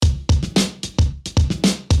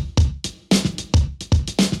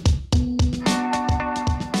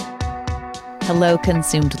Hello,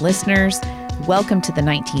 consumed listeners. Welcome to the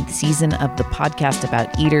 19th season of the podcast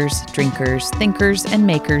about eaters, drinkers, thinkers, and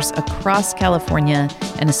makers across California,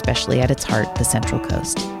 and especially at its heart, the Central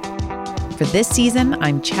Coast. For this season,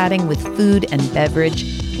 I'm chatting with food and beverage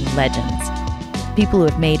legends, people who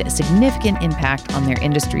have made a significant impact on their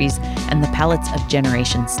industries and the palates of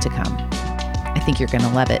generations to come. I think you're going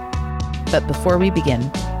to love it. But before we begin,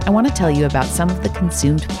 I want to tell you about some of the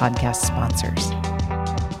Consumed podcast sponsors.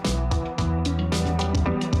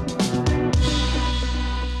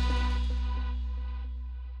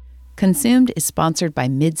 Consumed is sponsored by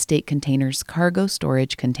Mid-State Containers cargo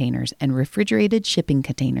storage containers and refrigerated shipping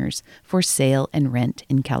containers for sale and rent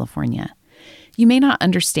in California. You may not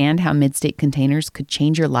understand how Mid-State Containers could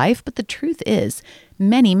change your life, but the truth is,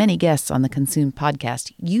 many guests on the Consumed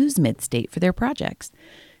podcast use Mid-State for their projects.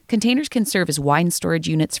 Containers can serve as wine storage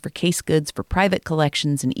units for case goods, for private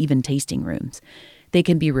collections, and even tasting rooms. They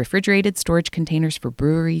can be refrigerated storage containers for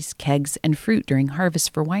breweries, kegs, and fruit during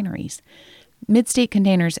harvest for wineries. Mid-State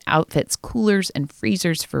Containers outfits coolers and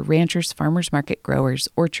freezers for ranchers, farmers market growers,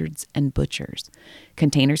 orchards, and butchers.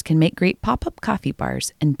 Containers can make great pop-up coffee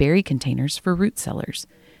bars and berry containers for root cellars.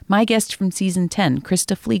 My guest from Season 10,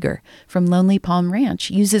 Krista Flieger from Lonely Palm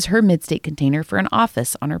Ranch, uses her Mid-State Container for an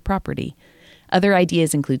office on her property. Other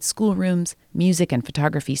ideas include schoolrooms, music and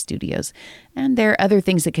photography studios, and there are other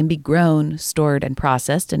things that can be grown, stored, and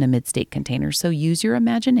processed in a Mid-State Container, so use your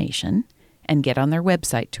imagination and get on their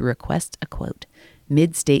website to request a quote,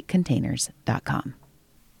 midstatecontainers.com.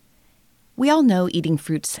 We all know eating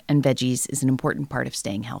fruits and veggies is an important part of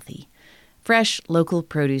staying healthy. Fresh, local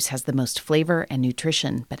produce has the most flavor and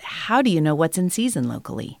nutrition, but how do you know what's in season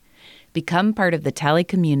locally? Become part of the Tally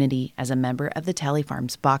community as a member of the Tally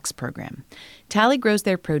Farms Box program. Tally grows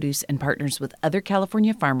their produce and partners with other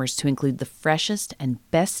California farmers to include the freshest and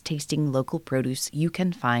best-tasting local produce you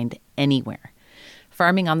can find anywhere.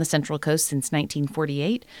 Farming on the Central Coast since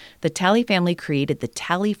 1948, the Tally family created the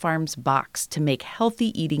Tally Farms Box to make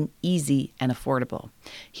healthy eating easy and affordable.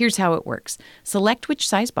 Here's how it works. Select which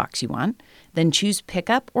size box you want, then choose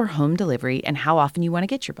pickup or home delivery and how often you want to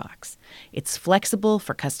get your box. It's flexible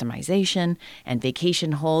for customization and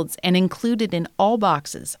vacation holds, and included in all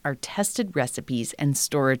boxes are tested recipes and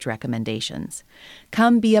storage recommendations.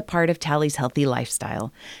 Come be a part of Tally's healthy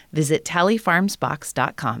lifestyle. Visit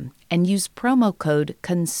tallyfarmsbox.com and use promo code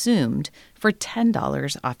CONSUMED for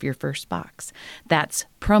 $10 off your first box. That's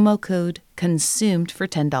promo code CONSUMED for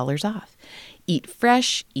 $10 off. Eat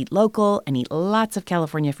fresh, eat local, and eat lots of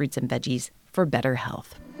California fruits and veggies for better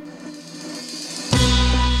health.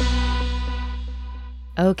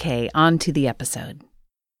 Okay, on to the episode.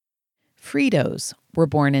 Fritos were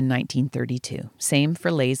born in 1932. Same for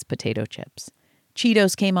Lay's potato chips.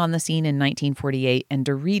 Cheetos came on the scene in 1948 and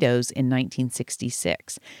Doritos in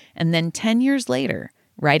 1966. And then 10 years later,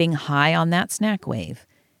 riding high on that snack wave,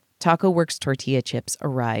 Taco Works tortilla chips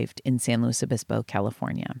arrived in San Luis Obispo,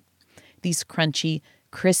 California. These crunchy,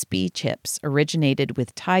 crispy chips originated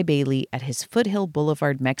with Ty Bayly at his Foothill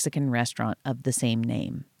Boulevard Mexican restaurant of the same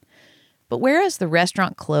name. But whereas the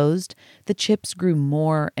restaurant closed, the chips grew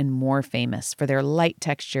more and more famous for their light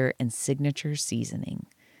texture and signature seasoning.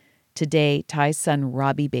 Today, Ty's son,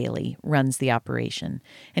 Robbie Bayly, runs the operation,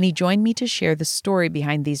 and he joined me to share the story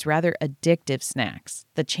behind these rather addictive snacks,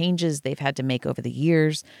 the changes they've had to make over the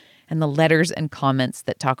years, and the letters and comments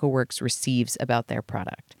that Taco Works receives about their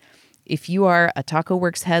product. If you are a Taco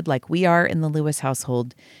Works head like we are in the Lewis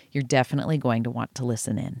household, you're definitely going to want to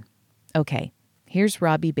listen in. Okay, here's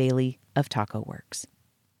Robbie Bayly of Taco Works.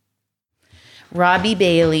 Robbie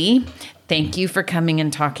Bayly, thank you for coming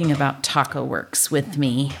and talking about Taco Works with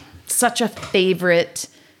me. Such a favorite,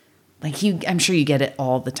 I'm sure you get it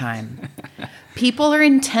all the time. People are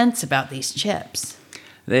intense about these chips.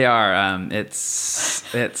 They are. It's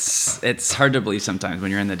hard to believe sometimes when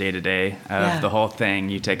you're in the day-to-day of the whole thing.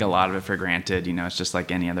 You take a lot of it for granted. You know, it's just like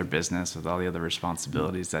any other business with all the other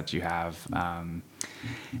responsibilities that you have.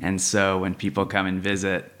 And so when people come and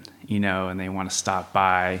visit, you know, and they want to stop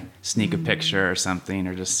by, sneak a picture or something,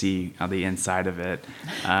 or just see the inside of it,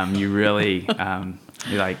 you really,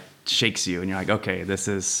 you're like, shakes you and you're like, okay, this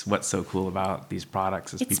is what's so cool about these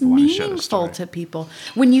products is people want to show the story. It's meaningful to people.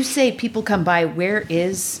 When you say people come by,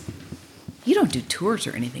 you don't do tours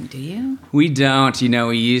or anything, do you? We don't. You know,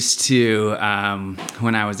 we used to,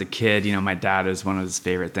 when I was a kid, you know, my dad was one of his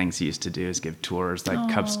favorite things he used to do is give tours,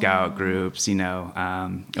 like Cub Scout groups, you know,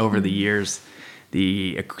 over the years.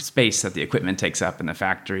 The space that the equipment takes up in the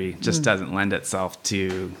factory just doesn't lend itself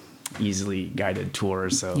to easily guided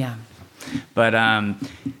tours. So But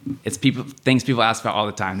it's things people ask about all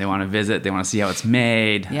the time. They want to visit. They want to see how it's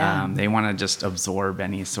made. Yeah. They want to just absorb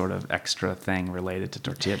any sort of extra thing related to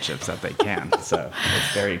tortilla chips that they can. So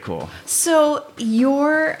it's very cool. So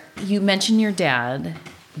you mentioned your dad.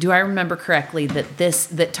 Do I remember correctly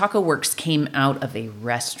that Taco Works came out of a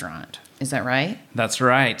restaurant? Is that right? That's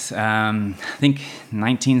right. I think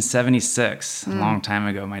 1976, a long time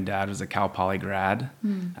ago, my dad was a Cal Poly grad,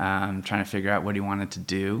 trying to figure out what he wanted to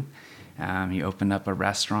do. He opened up a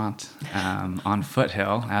restaurant on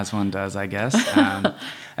Foothill, as one does, I guess.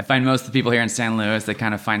 I find most of the people here in San Luis, they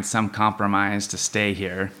kind of find some compromise to stay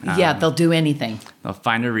here. Yeah, they'll do anything. They'll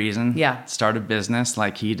find a reason, start a business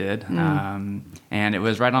like he did. And it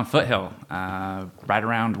was right on Foothill, right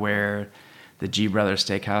around where the G Brothers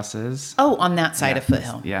Steakhouse is. Oh, on that side of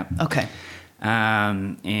Foothill. Yeah. Okay.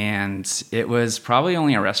 And it was probably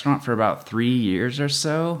only a restaurant for about 3 years or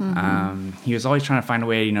so. He was always trying to find a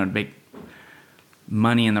way, to make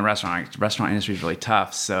money in the restaurant. The restaurant industry is really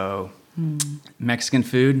tough. So Mexican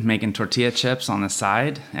food, making tortilla chips on the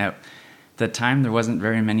side. At the time, there wasn't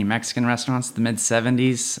very many Mexican restaurants, the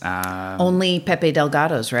mid-'70s. Only Pepe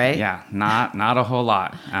Delgado's, right? Yeah, not a whole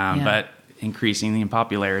lot. But increasingly in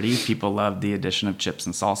popularity, people loved the addition of chips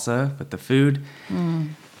and salsa with the food.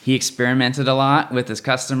 He experimented a lot with his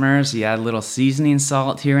customers. He had a little seasoning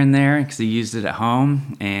salt here and there because he used it at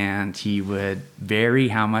home, and he would vary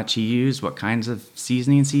how much he used, what kinds of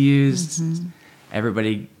seasonings he used.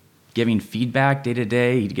 Everybody giving feedback day to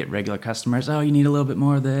day. He'd get regular customers. Oh, you need a little bit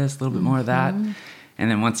more of this, a little bit more of that. And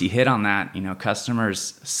then once he hit on that,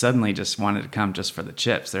 customers suddenly just wanted to come just for the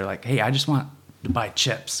chips. They're like, hey, I just want to buy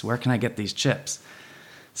chips. Where can I get these chips?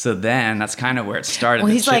 So then that's kind of where it started,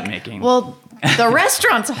 the chip making. Well, the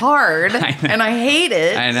restaurant's hard and I hate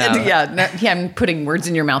it. I know. I'm putting words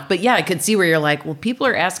in your mouth. But yeah, I could see where you're like, well, people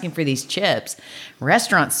are asking for these chips.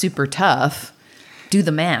 Restaurant's super tough. Do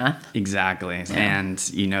the math. Exactly. Yeah. And,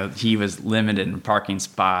 he was limited in parking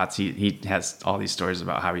spots. He has all these stories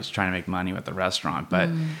about how he's trying to make money with the restaurant. But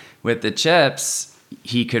with the chips,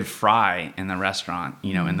 he could fry in the restaurant,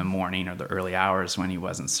 in the morning or the early hours when he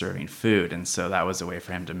wasn't serving food. And so that was a way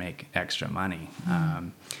for him to make extra money.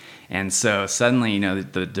 And so suddenly,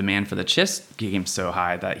 the demand for the chips became so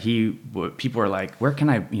high that people were like, where can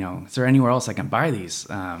I, is there anywhere else I can buy these?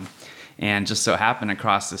 And just so happened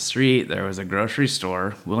across the street, there was a grocery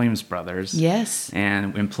store, Williams Brothers. Yes.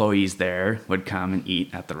 And employees there would come and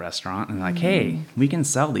eat at the restaurant and like, hey, we can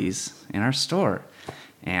sell these in our store.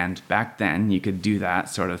 And back then, you could do that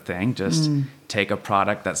sort of thing. Just take a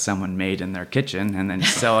product that someone made in their kitchen and then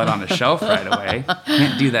sell it on a shelf right away.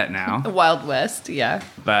 Can't do that now. The Wild West, yeah.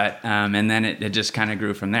 But, and then it just kind of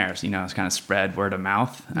grew from there. So, it's kind of spread word of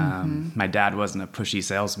mouth. My dad wasn't a pushy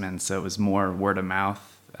salesman, so it was more word of mouth.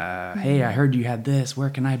 Hey, I heard you had this.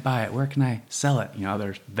 Where can I buy it? Where can I sell it?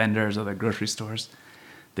 Other vendors, other grocery stores,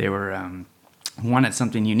 they were wanted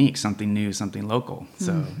something unique, something new, something local.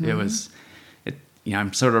 So it was...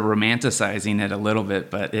 I'm sort of romanticizing it a little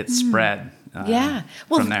bit, but it spread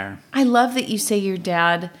from there. I love that you say your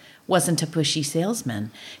dad wasn't a pushy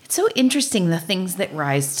salesman. It's so interesting, the things that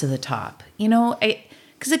rise to the top.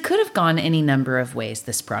 Because it could have gone any number of ways,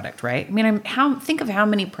 this product, right? I mean, think of how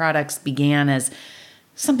many products began as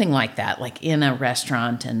something like that, like in a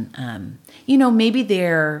restaurant. And, maybe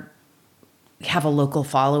they have a local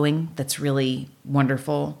following that's really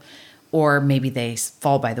wonderful. Or maybe they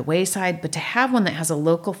fall by the wayside. But to have one that has a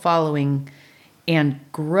local following and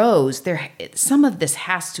grows, some of this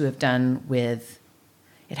has to have been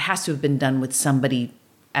done with somebody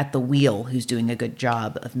at the wheel who's doing a good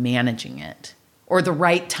job of managing it. Or the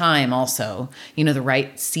right time also, the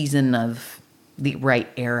right season of the right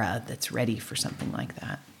era that's ready for something like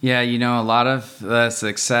that. Yeah, a lot of the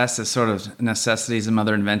success is sort of necessities of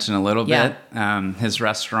mother invention a little bit. His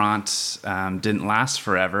restaurant didn't last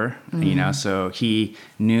forever, so he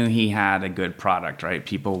knew he had a good product, right?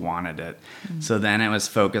 People wanted it. So then it was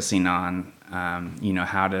focusing on,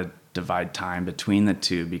 how to divide time between the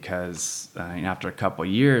two because after a couple of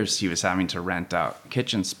years, he was having to rent out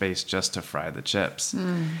kitchen space just to fry the chips.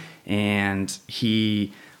 And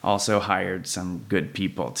he also hired some good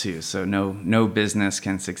people too. So no business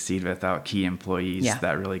can succeed without key employees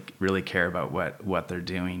that really care about what they're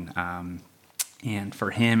doing. And for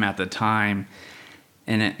him at the time,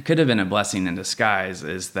 and it could have been a blessing in disguise,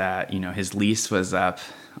 is that his lease was up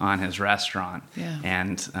on his restaurant,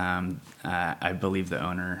 and I believe the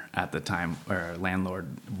owner at the time, or landlord,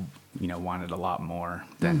 wanted a lot more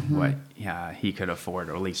than what he could afford,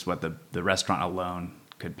 or at least what the restaurant alone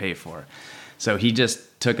could pay for. So he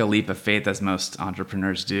just took a leap of faith, as most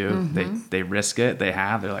entrepreneurs do. They risk it.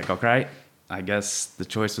 They're like, okay, I guess the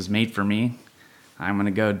choice was made for me. I'm going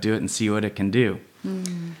to go do it and see what it can do.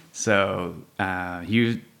 So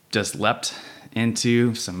he just leapt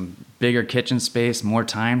into some bigger kitchen space, more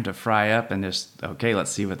time to fry up, and just, okay,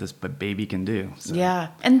 let's see what this baby can do. So. Yeah.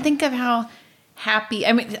 And think of how happy,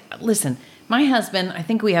 I mean, listen, my husband, I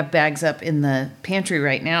think we have bags up in the pantry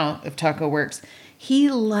right now of Taco Works. He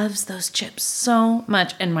loves those chips so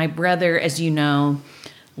much. And my brother, as you know,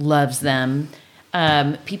 loves them.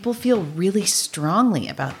 People feel really strongly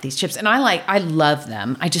about these chips, and I love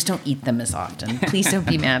them. I just don't eat them as often. Please don't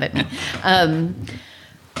be mad at me.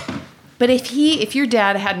 But if your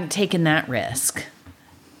dad hadn't taken that risk,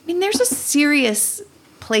 I mean, there's a serious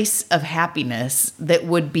place of happiness that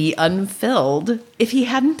would be unfilled if he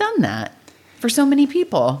hadn't done that for so many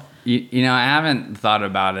people. You know, I haven't thought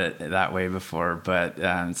about it that way before, but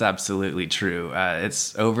it's absolutely true.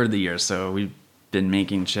 It's over the years, so we've been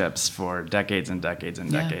making chips for decades and decades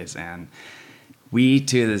and decades, and we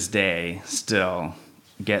to this day still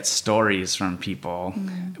get stories from people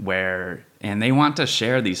and they want to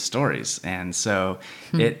share these stories, and so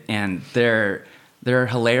they're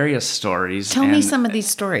hilarious stories. Tell me some of these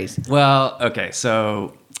stories. Well, okay,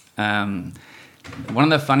 so one of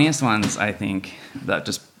the funniest ones I think that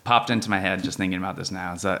just popped into my head just thinking about this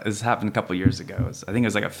now is this happened a couple years ago. I think it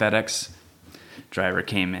was like a FedEx driver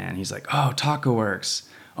came in. He's like, "Oh, Taco Works.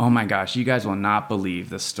 Oh my gosh, you guys will not believe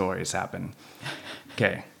the stories happen."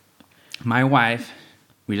 Okay. My wife,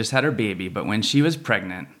 we just had her baby, but when she was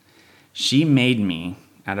pregnant, she made me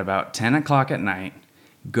at about 10 o'clock at night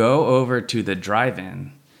go over to the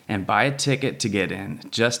drive-in and buy a ticket to get in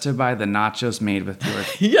just to buy the nachos made with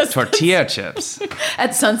your tortilla chips.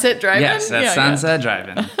 At Sunset Drive-In? Yes, at Sunset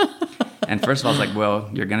Drive-In. And first of all, I was like, well,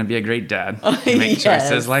 you're going to be a great dad. Make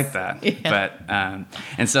choices like that. Yeah. But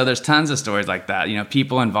and so there's tons of stories like that. You know,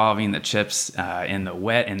 people involving the chips in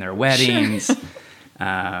their weddings. Sure.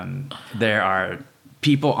 There are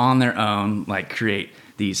people on their own, like create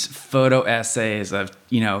these photo essays of,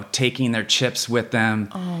 you know, taking their chips with them.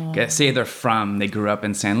 Say they grew up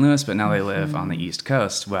in San Luis, but now they live on the East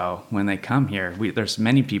Coast. Well, when they come here, there's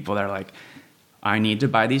many people that are like, I need to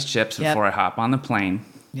buy these chips before I hop on the plane.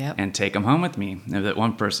 And take them home with me. And that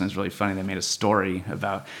one person is really funny. They made a story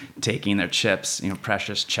about taking their chips, you know,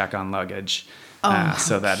 precious check-on luggage,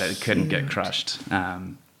 so that it couldn't get crushed.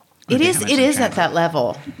 It is at that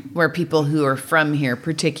level where people who are from here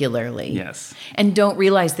particularly and don't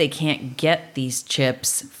realize they can't get these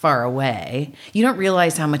chips far away. You don't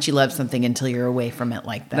realize how much you love something until you're away from it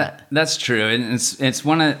like that. That's true. And it's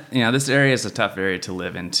one of, you know, this area is a tough area to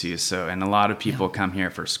live into. So, and a lot of people come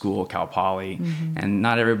here for school, Cal Poly, and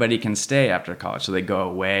not everybody can stay after college. So they go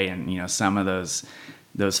away, and, you know, some of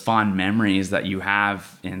those fond memories that you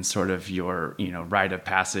have in sort of your, you know, rite of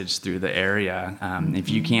passage through the area. If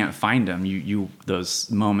you can't find them,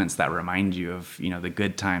 those moments that remind you of, you know, the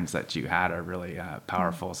good times that you had are really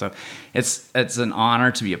powerful. So it's an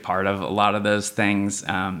honor to be a part of a lot of those things.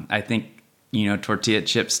 I think, you know, tortilla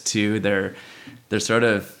chips too, they're sort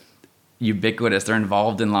of ubiquitous. They're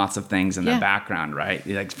involved in lots of things in the background, right?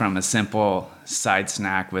 Like from a simple side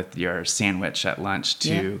snack with your sandwich at lunch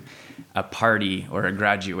to a party or a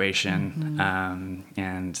graduation.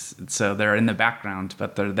 And so they're in the background,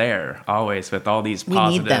 but they're there always with all these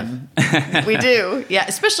positive. We need them. We do. Yeah.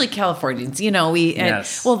 Especially Californians, you know,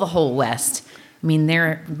 the whole West. I mean,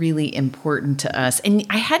 they're really important to us. And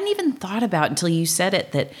I hadn't even thought about until you said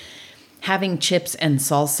it, that having chips and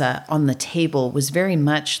salsa on the table was very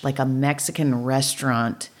much like a Mexican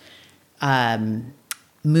restaurant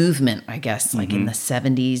movement, I guess, like in the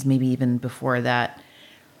 70s, maybe even before that.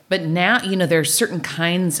 But now, you know, there are certain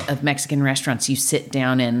kinds of Mexican restaurants you sit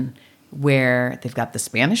down in where they've got the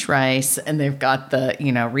Spanish rice and they've got the,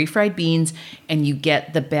 you know, refried beans, and you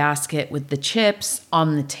get the basket with the chips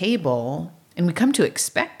on the table, and we come to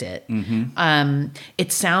expect it.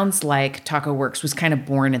 It sounds like Taco Works was kind of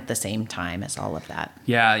born at the same time as all of that.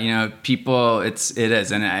 Yeah, you know, people, it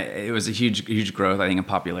is, and it was a huge growth, I think, in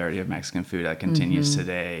popularity of Mexican food that continues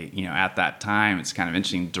today. You know, at that time, it's kind of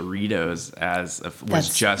interesting. Doritos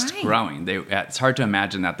was just growing. It's hard to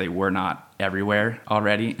imagine that they were not everywhere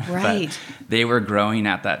already, but they were growing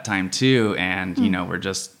at that time too. And you know,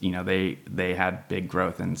 they had big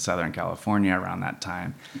growth in Southern California around that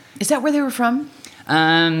time. Is that where they were from?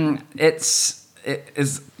 It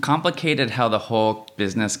is complicated how the whole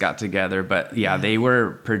business got together, but they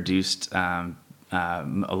were produced. A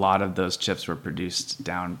lot of those chips were produced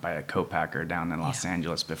down by a co-packer down in Los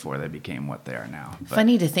Angeles before they became what they are now.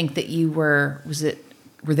 Funny to think that you were, was it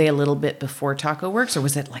were they a little bit before Taco Works, or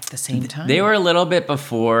was it like the same time? They were a little bit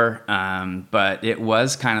before, but it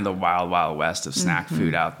was kind of the wild, wild west of snack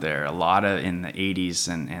food out there. A lot of, in the 80s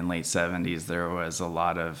and late 70s, there was a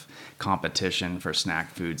lot of competition for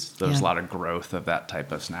snack foods. There was a lot of growth of that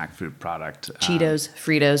type of snack food product. Cheetos,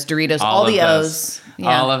 Fritos, Doritos, all the O's.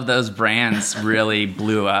 All of those brands really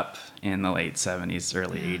blew up in the late 70s,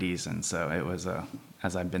 early 80s. And so it was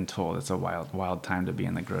as I've been told, it's a wild, wild time to be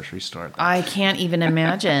in the grocery store. I can't even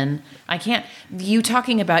imagine. You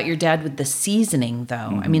talking about your dad with the seasoning,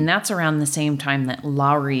 though. I mean, that's around the same time that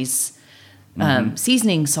Lawry's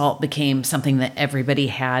seasoning salt became something that everybody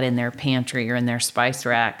had in their pantry or in their spice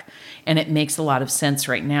rack. And it makes a lot of sense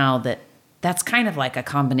right now that that's kind of like a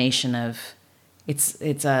combination of,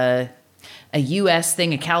 it's a U.S.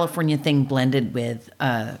 thing, a California thing blended with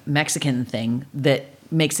a Mexican thing that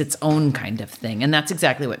makes its own kind of thing. And that's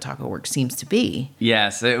exactly what Taco Works seems to be.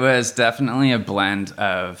 Yes, it was definitely a blend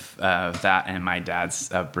of that and my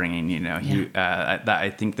dad's upbringing. You know, I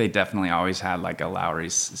think they definitely always had like a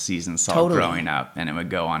Lowry's seasoned salt growing up, and it would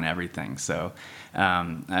go on everything. So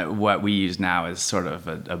what we use now is sort of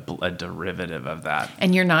a derivative of that.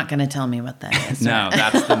 And you're not going to tell me what that is. No,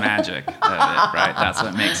 that's the magic of it, right? That's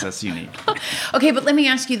what makes us unique. Okay, but let me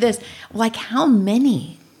ask you this. Like, how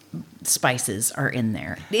many spices are in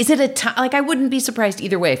there? Is it like, I wouldn't be surprised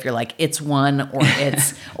either way if you're like, it's 1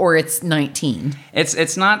 or it's 19.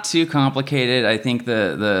 It's not too complicated. I think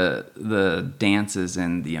the dance is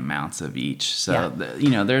in the amounts of each. So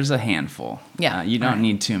there's a handful. Yeah, you don't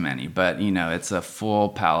need too many, but it's a full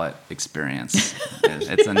palate experience.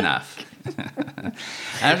 It's enough.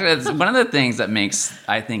 Actually, it's one of the things that makes,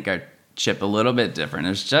 I think, our chip a little bit different.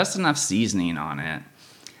 There's just enough seasoning on it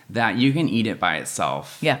that you can eat it by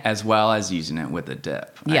itself, as well as using it with a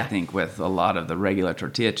dip. I think with a lot of the regular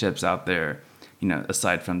tortilla chips out there,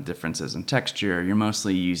 aside from differences in texture, you're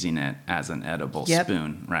mostly using it as an edible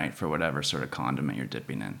spoon, right, for whatever sort of condiment you're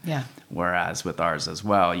dipping in. Yeah. Whereas with ours as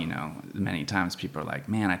well, many times people are like,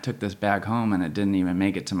 man, I took this bag home and it didn't even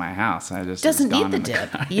make it to my house. I just doesn't need the dip.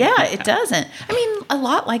 Yeah, it doesn't. I mean, a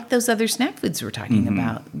lot like those other snack foods we're talking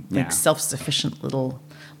about, like self-sufficient little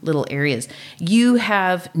areas. You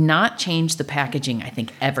have not changed the packaging, I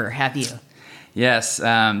think, ever, have you? Yes,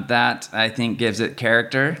 that I think gives it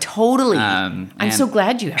character. Totally. I'm so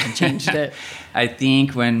glad you haven't changed it. I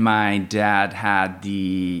think when my dad had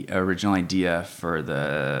the original idea for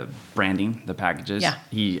the branding, the packages,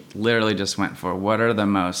 he literally just went for what are the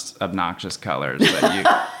most obnoxious colors that you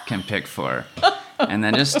can pick for, and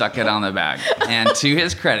then just stuck it on the bag. And to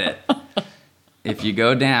his credit, if you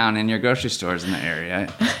go down in your grocery stores in the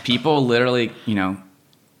area, people literally,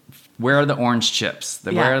 where are the orange chips?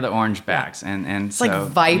 Where are the orange bags? And it's so like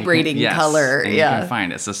vibrating color. And you can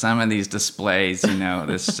find it. So some of these displays,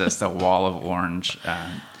 it's just a wall of orange.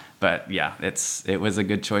 But yeah, it was a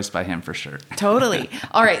good choice by him for sure. Totally.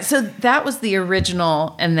 All right. So that was the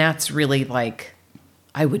original, and that's really like,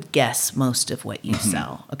 I would guess, most of what you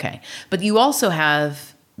sell. Okay. But you also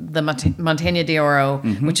have the Montaña de Oro,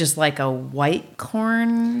 which is like a white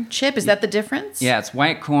corn chip. Is that the difference? Yeah, it's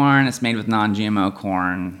white corn. It's made with non-GMO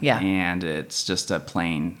corn. Yeah. And it's just a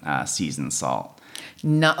plain seasoned salt.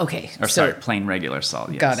 No, okay. Plain regular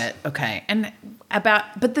salt. Yes. Got it. Okay. And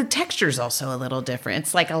but the texture's also a little different.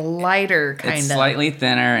 It's like a lighter kind of. It's slightly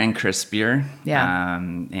thinner and crispier. Yeah.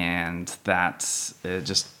 And it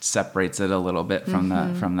just separates it a little bit from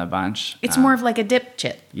the bunch. It's more of like a dip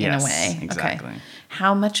chip in a way. Exactly. Okay.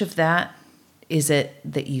 How much of that is it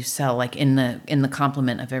that you sell, like in the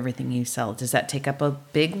complement of everything you sell? Does that take up a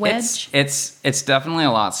big wedge? It's definitely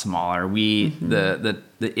a lot smaller.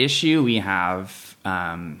 The issue we have,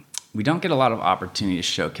 we don't get a lot of opportunity to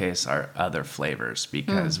showcase our other flavors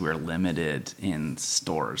because we're limited in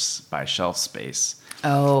stores by shelf space.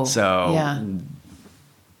 Oh, so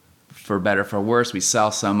for better, for worse, we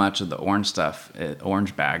sell so much of the orange stuff,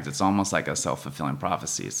 orange bags. It's almost like a self-fulfilling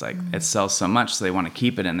prophecy. It's like it sells so much, so they want to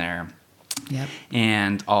keep it in there. Yep.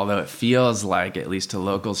 And although it feels like, at least to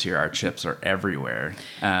locals here, our chips are everywhere,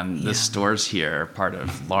 the stores here are part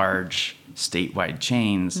of large statewide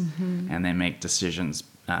chains, and they make decisions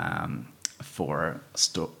for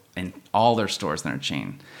in all their stores in their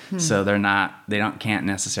chain. So they can't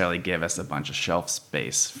necessarily give us a bunch of shelf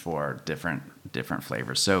space for different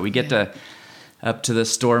flavors. So we get to up to the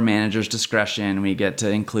store manager's discretion. We get to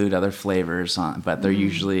include other flavors but they're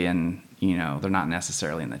usually in, they're not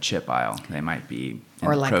necessarily in the chip aisle. They might be in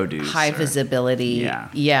or like produce high visibility. Yeah.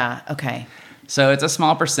 Yeah. Okay. So it's a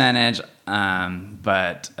small percentage,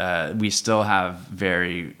 but we still have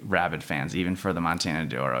very rabid fans, even for the Montana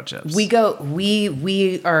de Oro chips.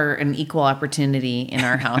 We are an equal opportunity in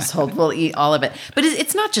our household. We'll eat all of it. But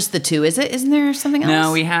it's not just the two, is it? Isn't there something else?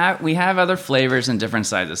 No, we have other flavors in different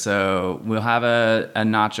sizes. So we'll have a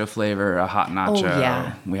nacho flavor, a hot nacho. Oh,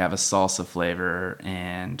 yeah. We have a salsa flavor,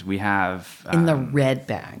 and we have... in the red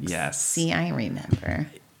bags. Yes. See, I remember.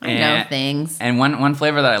 I know things. And one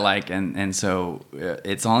flavor that I like, and so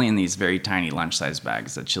it's only in these very tiny lunch-sized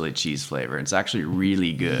bags, the chili cheese flavor. It's actually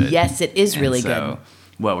really good. Yes, it is really good. So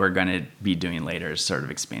what we're going to be doing later is sort of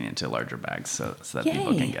expanding into larger bags so that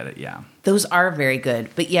people can get it. Yeah. Those are very good.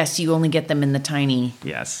 But yes, you only get them in the tiny.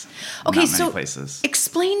 Yes. Okay, Not many places.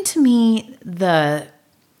 Explain to me the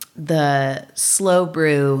Slow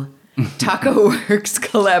Brew Taco Works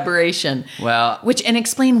collaboration. And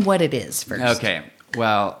explain what it is first. Okay.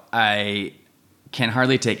 Well, I can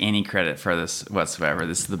hardly take any credit for this whatsoever.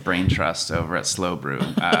 This is the brain trust over at Slow Brew,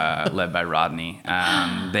 led by Rodney.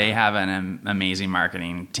 They have an amazing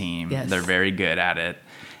marketing team. Yes. They're very good at it.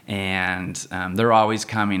 And they're always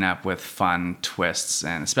coming up with fun twists,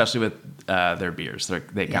 and especially with their beers.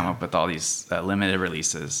 They come up with all these limited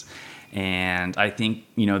releases. And I think,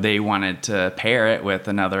 they wanted to pair it with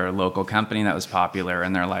another local company that was popular,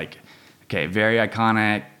 and they're like, okay, very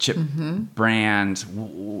iconic chip brand.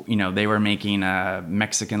 They were making a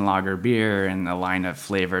Mexican lager beer and a line of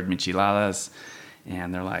flavored micheladas.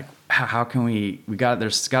 And they're like, how can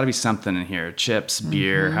there's got to be something in here. Chips,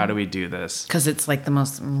 beer, how do we do this? Because it's like the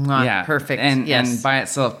most perfect. And by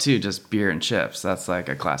itself, too, just beer and chips. That's like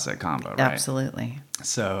a classic combo, right? Absolutely.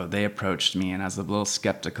 So they approached me, and I was a little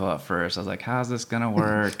skeptical at first. I was like, how's this going to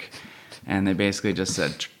work? And they basically just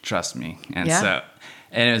said, trust me. And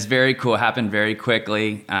and it was very cool. It happened very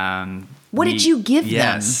quickly. What did you give them?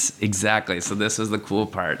 Yes, exactly. So this was the cool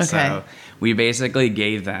part. Okay. So we basically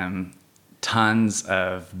gave them tons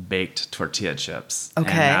of baked tortilla chips. Okay.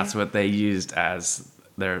 And that's what they used as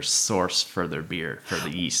their source for their beer, for the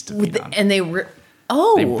yeast to feed on. And they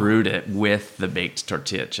brewed it with the baked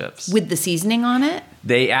tortilla chips. With the seasoning on it?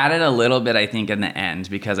 They added a little bit, I think, in the end,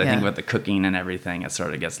 because I think with the cooking and everything, it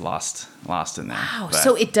sort of gets lost in there. Wow.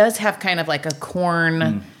 So it does have kind of like a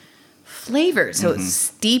corn flavor. So it's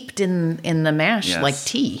steeped in the mash like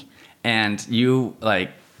tea. And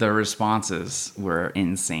the responses were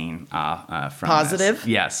insane from Positive? this.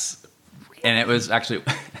 Yes. And it was actually,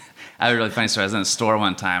 I had a really funny story. I was in a store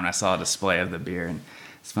one time, and I saw a display of the beer, and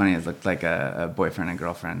it's funny. It looked like a boyfriend and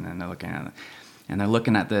girlfriend, and they're looking at it, and they're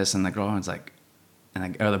looking at this, and the girlfriend's like,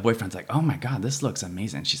 or the boyfriend's like, oh my God, this looks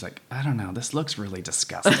amazing. She's like, I don't know, this looks really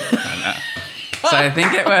disgusting. So I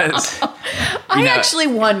think it was. I actually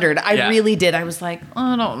wondered. I really did. I was like,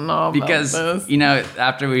 I don't know about because this.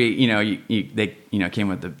 After we they came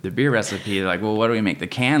with the beer recipe, they're like, well, what do we make the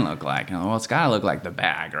can look like? And well, it's got to look like the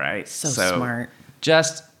bag, right? So smart.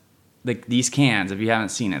 Just these cans, if you haven't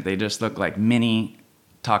seen it, they just look like mini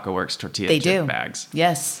Taco Works tortilla chip bags.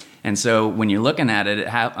 Yes. And so when you're looking at it, it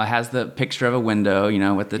has the picture of a window,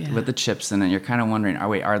 with the chips in it. You're kind of wondering,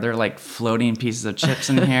 are there like floating pieces of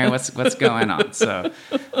chips in here? What's going on? So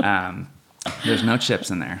there's no chips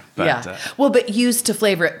in there. But, but used to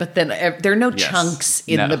flavor it. But then there are no chunks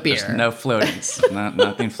in the beer. There's no floatings.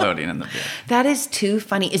 Nothing floating in the beer. That is too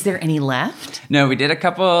funny. Is there any left? No, we did a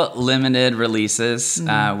couple limited releases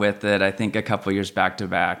with it. I think a couple years back to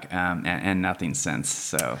back, and nothing since.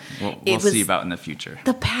 So we'll see about in the future.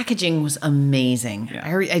 The packaging was amazing. Yeah.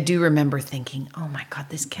 I do remember thinking, oh my God,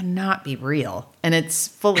 this cannot be real. And it's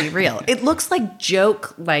fully real. It looks like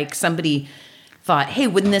somebody thought, hey,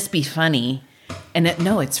 wouldn't this be funny? And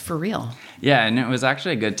it's for real. Yeah, and it was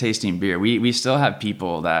actually a good tasting beer. We still have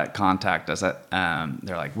people that contact us.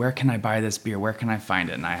 They're like, where can I buy this beer? Where can I find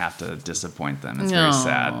it? And I have to disappoint them. It's very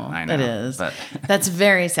sad. I know. It is. But That's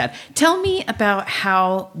very sad. Tell me about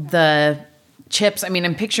how the chips,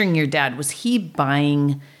 I'm picturing your dad. Was he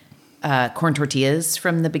buying corn tortillas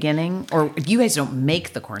from the beginning? Or you guys don't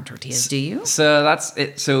make the corn tortillas, do you? So that's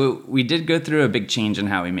it. So we did go through a big change in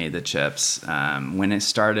how we made the chips. When it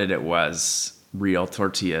started, it was real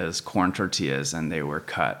tortillas, corn tortillas, and they were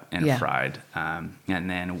cut and fried. And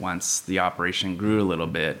then once the operation grew a little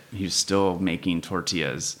bit, he was still making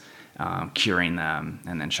tortillas, curing them,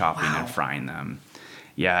 and then chopping and frying them.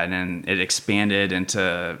 Yeah, and then it expanded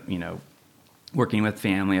into, working with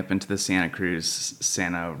family up into the Santa Cruz,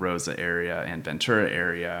 Santa Rosa area and Ventura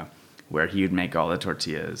area, where he would make all the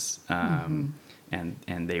tortillas, and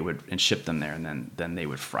they would ship them there, and then they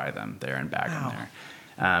would fry them there and bag them there.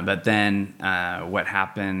 But then what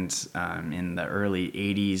happened in the early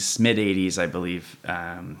 80s, mid 80s, I believe,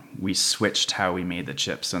 we switched how we made the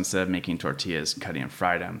chips. So instead of making tortillas, cutting and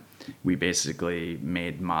fried them, we basically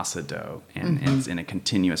made masa dough. And it's in a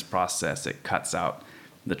continuous process. It cuts out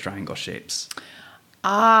the triangle shapes.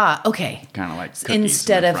 Ah, okay. Kind of like cookies.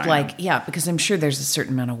 Instead of like, because I'm sure there's a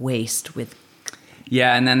certain amount of waste with.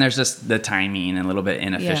 Yeah, and then there's just the timing and a little bit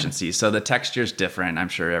inefficiency. Yeah. So the texture's different. I'm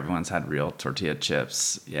sure everyone's had real tortilla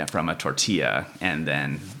chips from a tortilla, and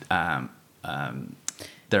then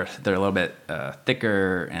they're a little bit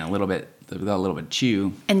thicker and a little bit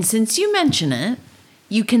chew. And since you mention it,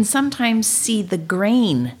 you can sometimes see the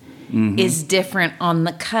grain is different on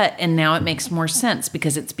the cut, and now it makes more sense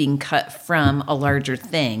because it's being cut from a larger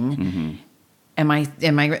thing. Am I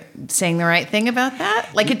saying the right thing about that?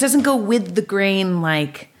 Like, it doesn't go with the grain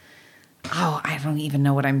like, I don't even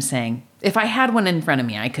know what I'm saying. If I had one in front of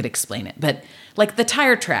me, I could explain it. But like the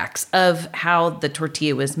tire tracks of how the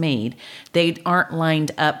tortilla was made, they aren't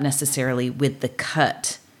lined up necessarily with the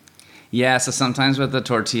cut. Yeah, so sometimes with the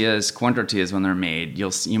tortillas, corn tortillas, when they're made,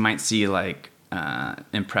 you might see like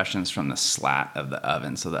impressions from the slat of the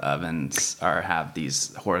oven. So the ovens have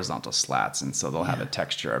these horizontal slats, and so they'll have a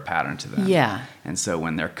texture or pattern to them. Yeah. And so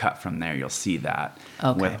when they're cut from there, you'll see that.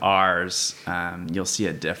 Okay. With ours, you'll see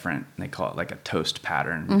a different, they call it like a toast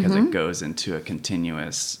pattern, because it goes into a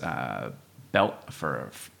continuous belt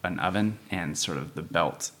for an oven, and sort of the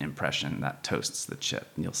belt impression that toasts the chip.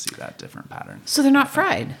 You'll see that different pattern. So they're not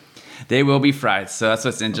fried? They will be fried. So that's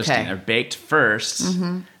what's interesting. Okay. They're baked first,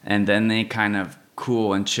 and then they kind of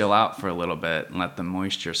cool and chill out for a little bit and let the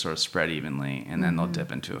moisture sort of spread evenly, and then they'll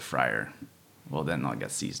dip into a fryer. Well, then they'll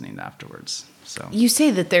get seasoning afterwards. So you say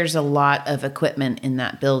that there's a lot of equipment in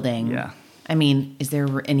that building. Yeah. I mean, is there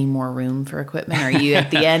any more room for equipment? Are you at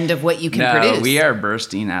the end of what you can produce? No, we are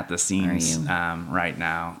bursting at the seams right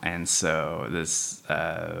now. And so this...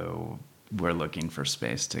 we're looking for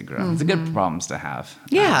space to grow. It's a good problems to have.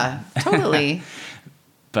 Yeah, totally.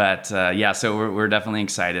 But so we're definitely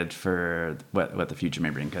excited for what the future may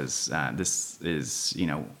bring, because this is,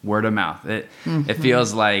 word of mouth. It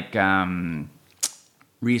feels like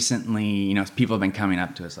recently, people have been coming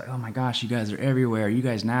up to us like, oh my gosh, you guys are everywhere. You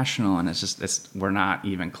guys national. And we're not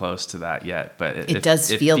even close to that yet. But it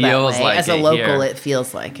does feel that way. Like as a local, here. It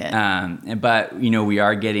feels like it. But, we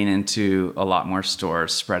are getting into a lot more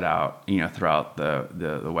stores spread out, throughout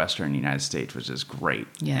the Western United States, which is great.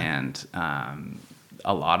 Yeah. And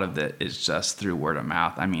a lot of it is just through word of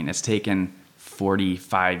mouth. I mean, it's taken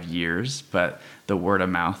 45 years, but the word of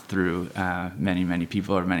mouth through many, many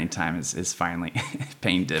people or many times is finally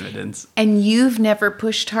paying dividends. And you've never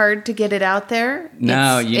pushed hard to get it out there?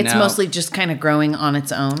 No, it's mostly just kind of growing on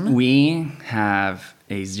its own? We have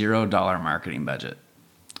a $0 marketing budget.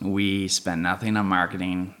 We spend nothing on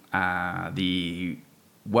marketing.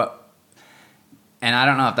 And I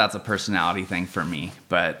don't know if that's a personality thing for me,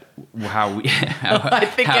 but I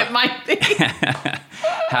think it might be.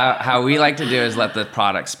 how we like to do is let the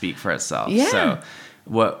product speak for itself. Yeah. So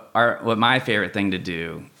what my favorite thing to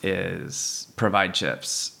do is provide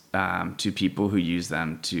chips to people who use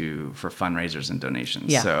them for fundraisers and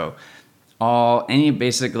donations. Yeah. So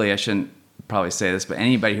basically I shouldn't probably say this, but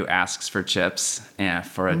anybody who asks for chips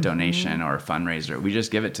for a donation or a fundraiser, we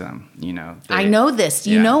just give it to them. I know this.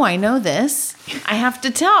 I know this. I have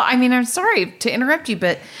to tell. I mean, I'm sorry to interrupt you,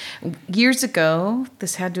 but years ago,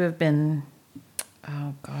 this had to have been,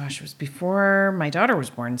 it was before my daughter was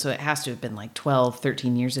born, so it has to have been like 12,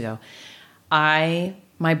 13 years ago. My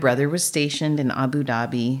brother was stationed in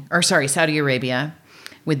Saudi Arabia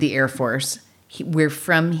with the Air Force. We're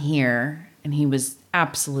from here, and he was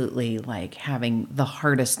absolutely like having the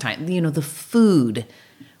hardest time. The food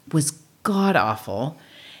was god awful.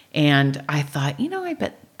 And I thought,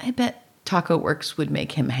 I bet Taco Works would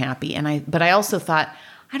make him happy. But I also thought,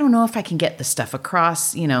 I don't know if I can get the stuff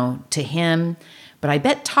across, to him, but I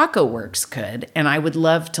bet Taco Works could. And I would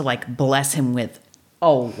love to like bless him with a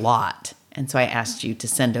lot. And so I asked you to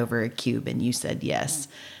send over a cube, and you said yes.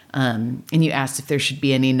 And you asked if there should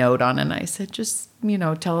be any note on it. And I said, just,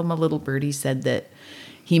 tell him a little birdie said that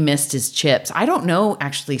he missed his chips. I don't know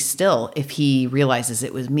actually still if he realizes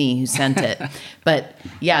it was me who sent it. But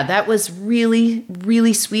yeah, that was really,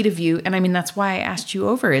 really sweet of you. And I mean, that's why I asked you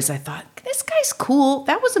over, is I thought, this guy's cool.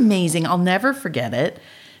 That was amazing. I'll never forget it.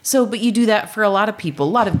 So, but you do that for a lot of people, a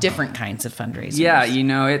lot of different kinds of fundraisers. Yeah,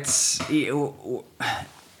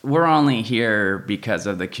 we're only here because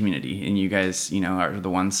of the community, and you guys, are the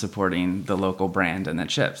ones supporting the local brand and the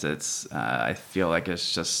chips. It's, I feel like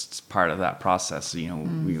it's just part of that process.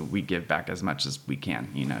 We give back as much as we can,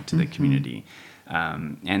 to the community.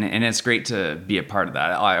 And it's great to be a part of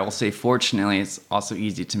that. I will say, fortunately, it's also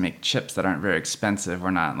easy to make chips that aren't very expensive.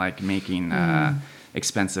 We're not like making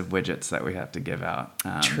expensive widgets that we have to give out.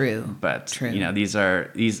 True. But True. these,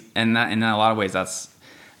 and that, in a lot of ways, that's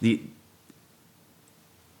the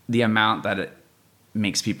amount that it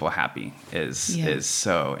makes people happy is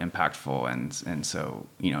so impactful, and so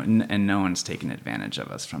and no one's taken advantage of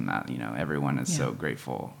us from that. Everyone is so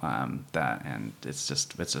grateful that, and it's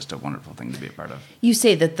just a wonderful thing to be a part of. You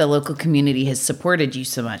say that the local community has supported you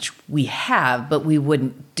so much. We have, but we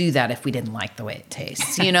wouldn't do that if we didn't like the way it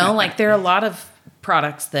tastes. Like there are a lot of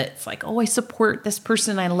products that it's like, oh, I support this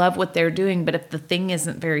person, I love what they're doing, but if the thing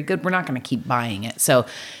isn't very good, we're not going to keep buying it. So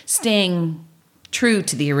staying true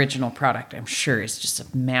to the original product, I'm sure, is just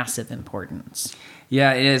of massive importance.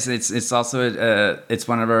 Yeah, it is. It's also it's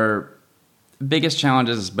one of our biggest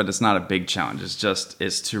challenges, but it's not a big challenge.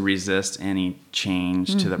 It's to resist any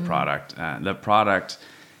change to the product. The product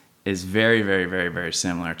is very, very, very, very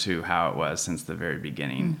similar to how it was since the very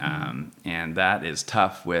beginning. And that is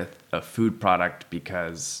tough with a food product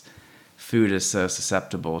because food is so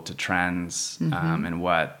susceptible to trends and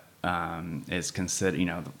what is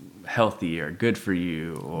considered, healthy or good for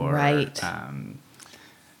you, or right.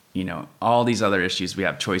 All these other issues. We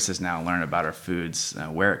have choices now, learn about our foods,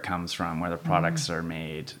 where it comes from, where the products are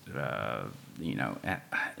made.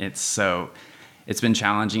 It's been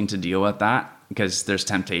challenging to deal with that because there's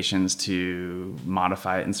temptations to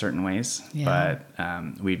modify it in certain ways. Yeah.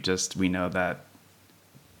 But we know that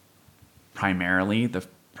primarily the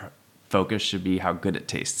focus should be how good it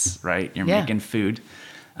tastes, right? You're making food.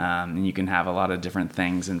 And you can have a lot of different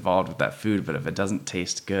things involved with that food, but if it doesn't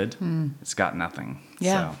taste good, it's got nothing.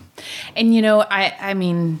 Yeah. So. And, I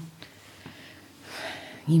mean,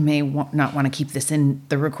 you may not want to keep this in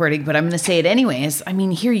the recording, but I'm going to say it anyways. I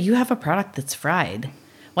mean, here you have a product that's fried.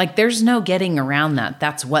 Like, there's no getting around that.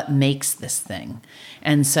 That's what makes this thing.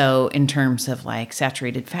 And so in terms of like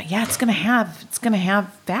saturated fat, it's going to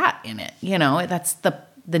have fat in it. That's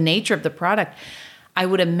the nature of the product. I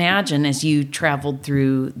would imagine as you traveled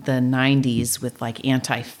through the 90s with like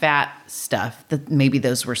anti-fat stuff, that maybe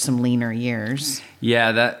those were some leaner years.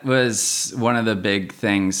 Yeah, that was one of the big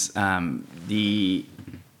things that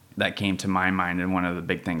came to my mind. And one of the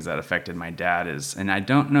big things that affected my dad is, and I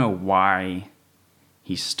don't know why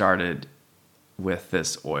he started with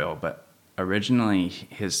this oil, but originally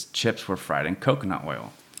his chips were fried in coconut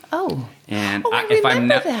oil. Oh, and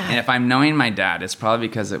if I'm knowing my dad, it's probably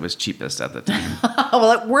because it was cheapest at the time.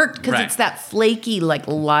 Well, it worked because It's that flaky, like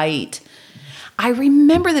light. I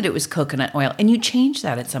remember that it was coconut oil, and you changed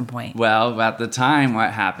that at some point. Well, at the time,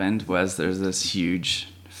 what happened was there's this huge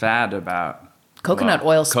fad about coconut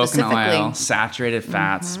oil specifically. Coconut oil, saturated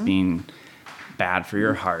fats being bad for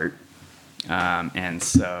your heart, and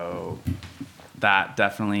so that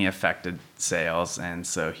definitely affected sales. And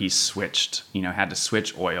so he switched, had to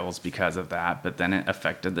switch oils because of that. But then it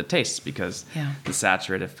affected the taste because the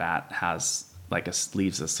saturated fat has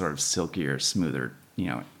leaves a sort of silkier, smoother,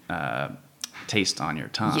 taste on your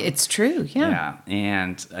tongue. It's true. Yeah. Yeah.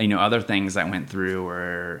 And, other things that went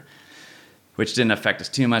through which didn't affect us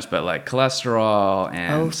too much, but like cholesterol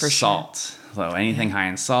and salt. Sure. So anything high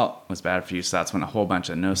in salt was bad for you. So that's when a whole bunch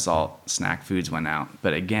of no salt snack foods went out.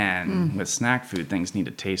 But again, with snack food, things need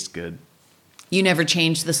to taste good. You never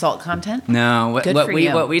changed the salt content? No.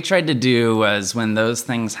 What we tried to do was when those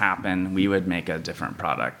things happen, we would make a different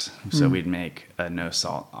product. So we'd make a no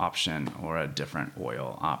salt option or a different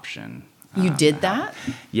oil option. You did that?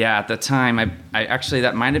 Yeah. At the time, I actually,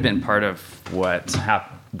 that might have been part of what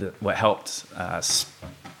helped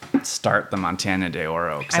start the Montana de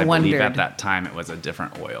Oro, because I believe at that time it was a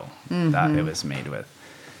different oil that it was made with.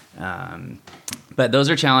 But those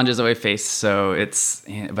are challenges that we face. So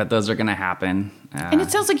but those are going to happen. And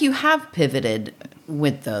it sounds like you have pivoted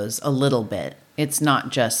with those a little bit. It's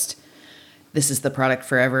not just this is the product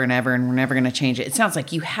forever and ever, and we're never going to change it. It sounds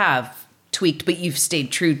like you have tweaked, but you've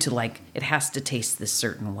stayed true to like it has to taste this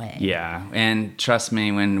certain way. Yeah, and trust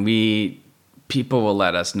me, people will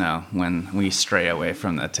let us know when we stray away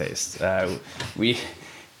from the taste.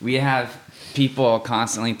 We have people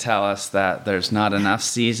constantly tell us that there's not enough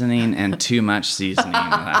seasoning and too much seasoning when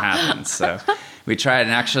that happens. So we tried,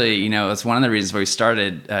 and actually, it's one of the reasons why we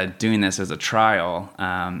started doing this as a trial,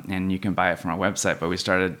 and you can buy it from our website, but we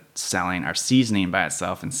started selling our seasoning by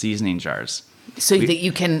itself in seasoning jars. So that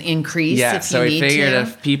you can increase if you need to? So we figured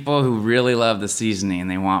if people who really love the seasoning,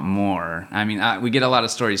 they want more. I mean, we get a lot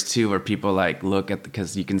of stories, too, where people, like, look at,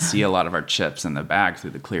 because you can see a lot of our chips in the bag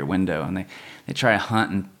through the clear window, and they try to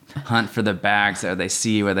hunt for the bags that they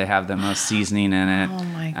see where they have the most seasoning in it. Oh,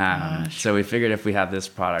 my gosh. So we figured if we have this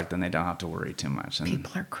product, then they don't have to worry too much. And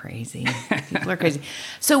people are crazy.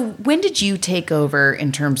 So when did you take over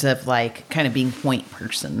in terms of, like, kind of being point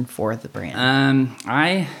person for the brand?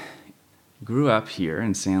 I grew up here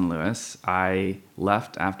in San Luis. I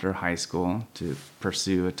left after high school to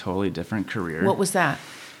pursue a totally different career. What was that?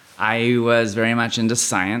 I was very much into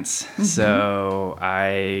science, so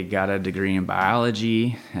I got a degree in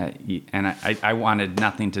biology, and I wanted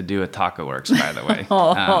nothing to do with Taco Works, by the way.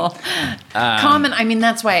 Common. I mean,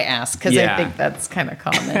 that's why I asked, because I think that's kind of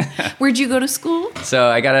common. Where'd you go to school? So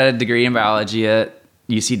I got a degree in biology at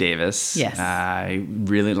UC Davis. Yes. I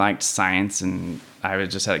really liked science, and I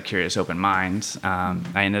just had a curious, open mind. I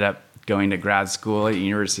ended up going to grad school at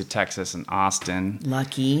University of Texas in Austin.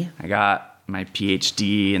 Lucky. I got my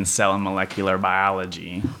PhD in cell and molecular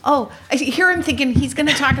biology. Oh, here I'm thinking he's going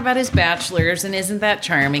to talk about his bachelor's, and isn't that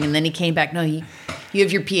charming? And then he came back. No, you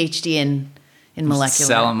have your PhD in molecular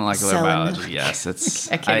cell and molecular biology. Yes,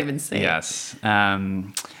 it's. I can't even say. Yes,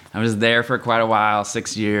 I was there for quite a while,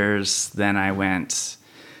 6 years. Then I went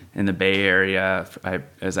in the Bay Area. I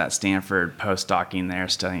was at Stanford postdocing there,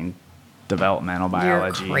 studying developmental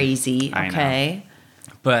biology. You're crazy. Okay.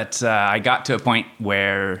 But I got to a point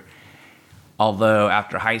where, although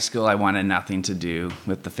after high school I wanted nothing to do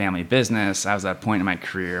with the family business, I was at a point in my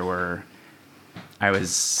career where I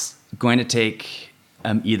was going to take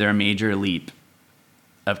either a major leap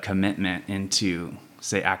of commitment into,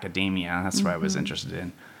 say, academia. That's what I was interested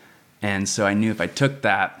in. And so I knew if I took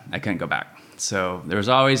that, I couldn't go back. So there was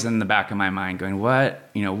always in the back of my mind going,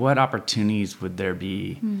 what opportunities would there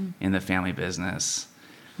be in the family business?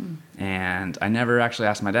 And I never actually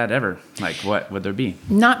asked my dad ever, like, what would there be?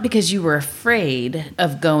 Not because you were afraid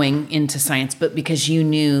of going into science, but because you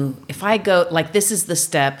knew if I go, like, this is the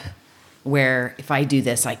step where if I do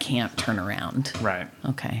this, I can't turn around. Right.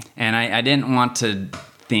 Okay. And I didn't want to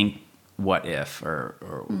think what if or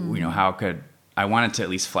how could, I wanted to at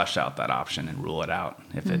least flesh out that option and rule it out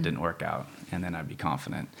if it didn't work out. And then I'd be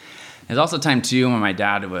confident. There's also time, too, when my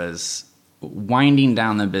dad was winding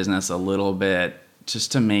down the business a little bit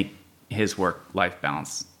just to make his work-life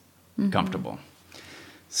balance comfortable.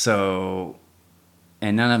 So,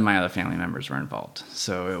 and none of my other family members were involved.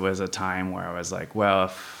 So it was a time where I was like, well,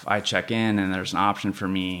 if I check in and there's an option for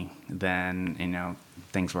me, then,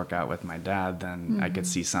 things work out with my dad, then I could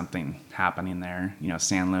see something happening there.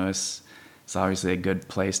 San Luis, it's obviously a good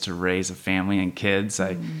place to raise a family and kids.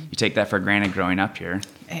 You take that for granted growing up here.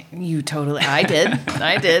 I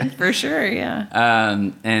did for sure.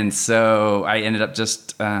 Yeah. And so I ended up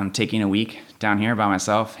just taking a week down here by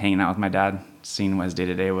myself, hanging out with my dad, seeing what his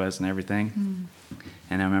day-to-day was and everything.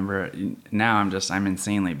 And I remember now I'm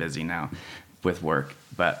insanely busy now with work.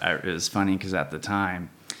 But it was funny because at the time,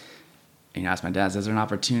 I asked my dad, is there an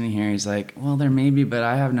opportunity here? He's like, well, there may be, but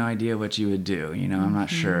I have no idea what you would do. I'm not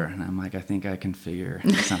sure. And I'm like, I think I can figure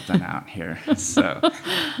something out here. So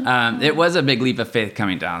it was a big leap of faith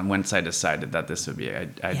coming down once I decided that this would be.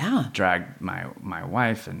 I dragged my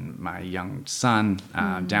wife and my young son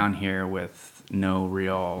down here with no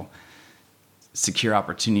real secure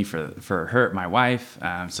opportunity for her, my wife.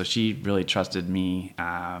 So she really trusted me.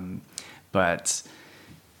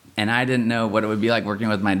 And I didn't know what it would be like working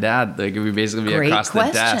with my dad. Like, it would basically be across the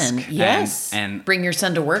desk. Yes. And bring your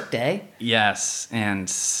son to work day. Yes.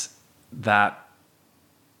 And that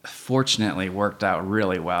fortunately worked out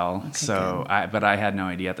really well. Okay, so but I had no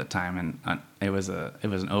idea at the time. And it was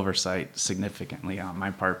an oversight significantly on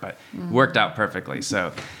my part, but it worked out perfectly.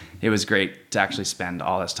 So it was great to actually spend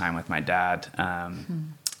all this time with my dad.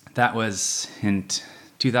 That was in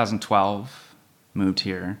 2012, moved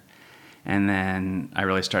here. And then I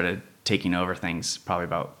really started taking over things probably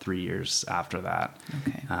about 3 years after that.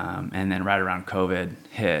 Okay. And then right around COVID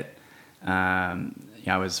hit, I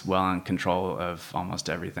was well in control of almost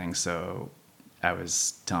everything. So I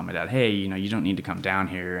was telling my dad, hey, you don't need to come down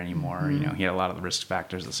here anymore. He had a lot of the risk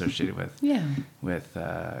factors associated with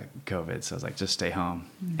COVID. So I was like, just stay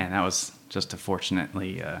home. And that was just a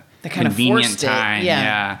fortunately convenient time.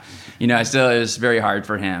 Yeah. It was very hard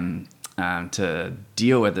for him to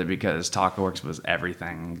deal with it because Taco Works was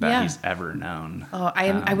everything that he's ever known. Oh,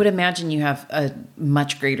 I would imagine you have a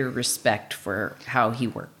much greater respect for how he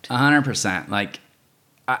worked. 100%. Like,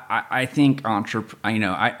 I think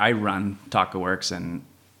I run Taco Works and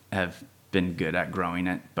have been good at growing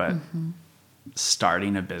it, but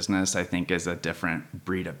starting a business, I think, is a different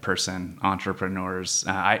breed of person. Entrepreneurs,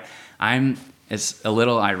 it's a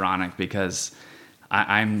little ironic because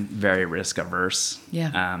I'm very risk averse.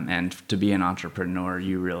 Yeah. And to be an entrepreneur,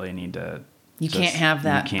 you really need to. You can't have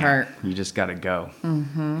that part. You just got to go.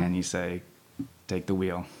 Mm-hmm. And you say, take the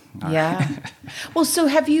wheel. Yeah. Well, so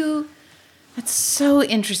have you, that's so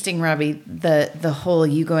interesting, Robbie, the whole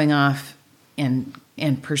you going off and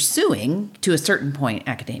pursuing, to a certain point,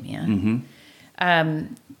 academia.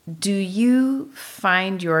 Mm-hmm. Do you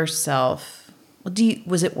find yourself,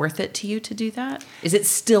 was it worth it to you to do that? Is it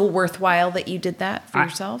still worthwhile that you did that for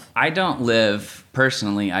yourself? I don't live,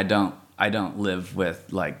 personally, I don't live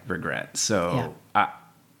with like regret. So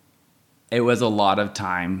it was a lot of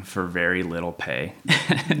time for very little pay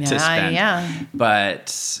to spend. Yeah.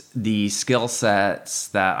 But the skill sets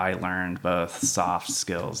that I learned, both soft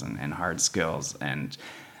skills and hard skills, and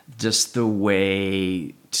just the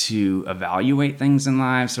way to evaluate things in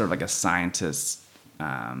life, sort of like a scientist's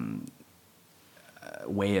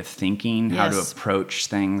way of thinking, how to approach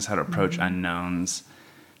things, how to approach unknowns,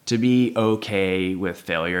 to be okay with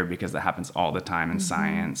failure, because that happens all the time in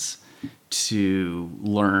science, to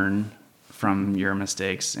learn from your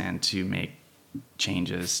mistakes and to make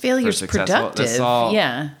changes. Failure's productive.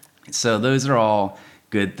 So those are all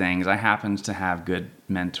good things. I happened to have good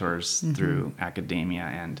mentors through academia,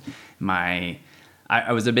 and I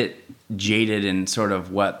was a bit jaded in sort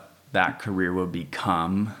of what that career would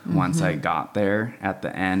become once I got there at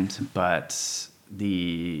the end. But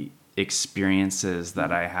the experiences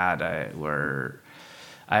that I had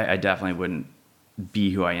I definitely wouldn't be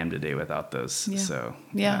who I am today without those. Yeah. So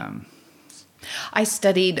I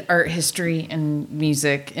studied art history and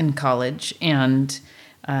music in college, and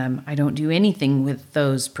I don't do anything with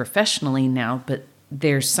those professionally now, but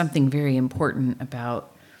there's something very important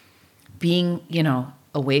about being,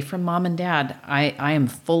 away from mom and dad. I am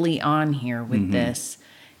fully on here with this,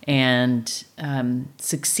 and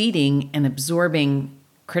succeeding and absorbing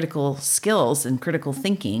critical skills and critical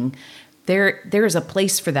thinking. There is a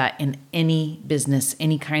place for that in any business,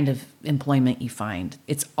 any kind of employment you find.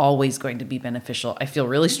 It's always going to be beneficial. I feel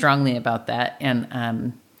really strongly about that.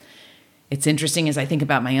 And it's interesting as I think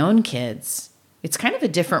about my own kids, it's kind of a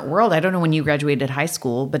different world. I don't know when you graduated high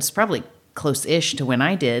school, but it's probably close-ish to when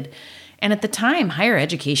I did. And at the time, higher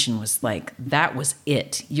education was like, that was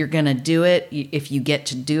it. You're going to do it. If you get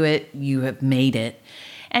to do it, you have made it.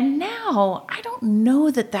 And now, I don't know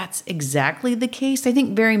that that's exactly the case. I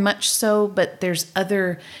think very much so, but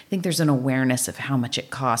I think there's an awareness of how much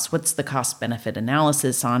it costs. What's the cost-benefit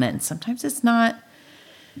analysis on it? And sometimes it's not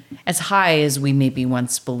as high as we maybe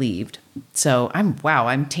once believed. So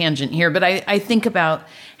I'm tangent here, but I think about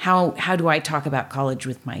how do I talk about college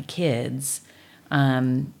with my kids?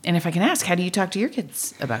 And if I can ask, how do you talk to your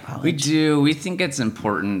kids about college? We do. We think it's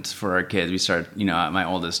important for our kids. We start, my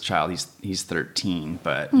oldest child, he's 13,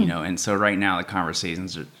 but, and so right now the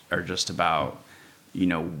conversations are just about,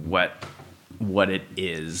 what it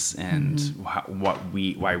is and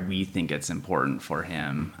why we think it's important for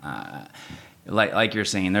him. Like you're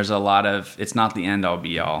saying, there's a lot of, it's not the end all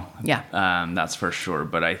be all. Yeah. That's for sure.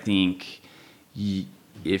 But I think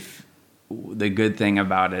if the good thing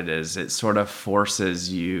about it is it sort of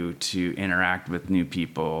forces you to interact with new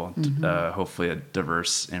people, hopefully a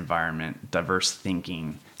diverse environment, diverse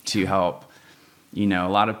thinking to help, a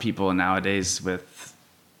lot of people nowadays with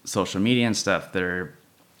social media and stuff,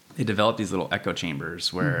 they develop these little echo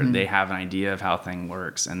chambers where they have an idea of how thing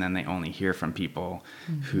works, and then they only hear from people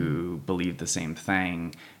who believe the same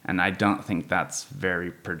thing. And I don't think that's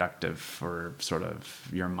very productive for sort of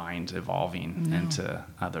your mind evolving into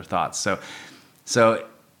other thoughts. So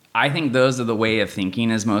I think those are the way of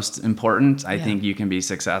thinking is most important. I think you can be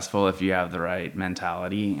successful if you have the right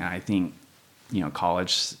mentality. And I think,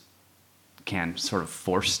 college can sort of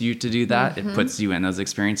force you to do that. It puts you in those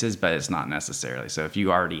experiences, but it's not necessarily. So if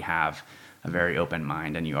you already have a very open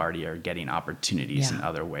mind and you already are getting opportunities in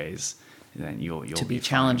other ways, then you'll to be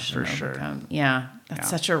challenged for sure. Yeah, that's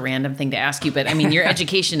such a random thing to ask you, but I mean, your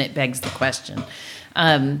education, it begs the question.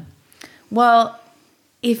 Well,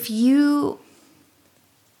 it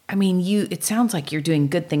sounds like you're doing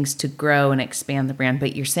good things to grow and expand the brand,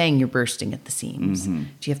 but you're saying you're bursting at the seams. Do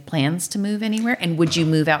you have plans to move anywhere? And would you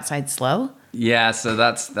move outside SLO? Yeah, so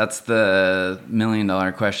that's the $1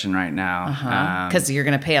 million question right now. Because you're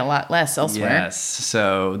going to pay a lot less elsewhere. Yes.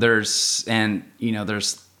 So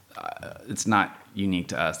it's not unique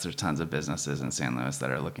to us. There's tons of businesses in San Luis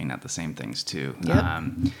that are looking at the same things too. Yep.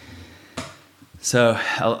 So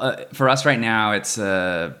for us right now, it's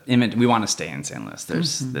we want to stay in San Luis.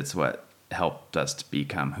 That's what helped us to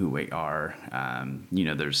become who we are.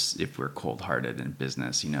 If we're cold-hearted in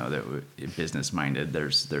business, business minded,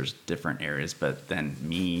 there's different areas, but then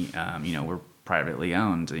we're privately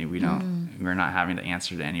owned. We're not having to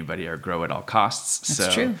answer to anybody or grow at all costs.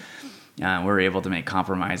 That's true. We're able to make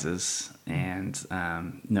compromises, and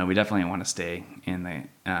we definitely want to stay in the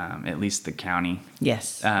at least the county.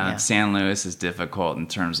 Yes. San Luis is difficult in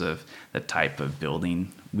terms of the type of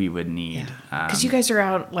building we would need. Because you guys are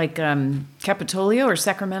out like Capitolio or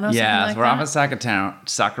Sacramento. We're off of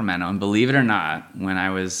Sacramento, and believe it or not, when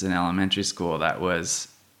I was in elementary school, that was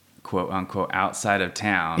quote unquote outside of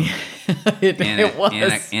town. It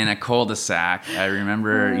was in a cul-de-sac. I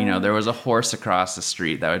remember, there was a horse across the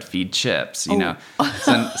street that would feed chips.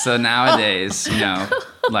 So nowadays,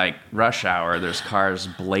 like rush hour, there's cars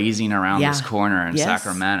blazing around this corner in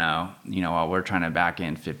Sacramento. While we're trying to back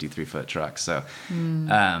in 53-foot trucks. So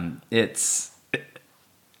it's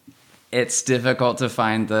difficult to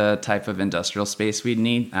find the type of industrial space we'd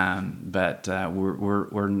need, but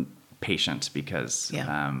we're patient because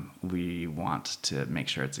we want to make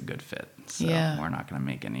sure it's a good fit. So we're not going to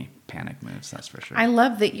make any panic moves, that's for sure. I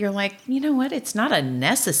love that you're like, you know what? It's not a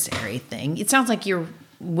necessary thing. It sounds like you're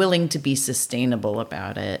willing to be sustainable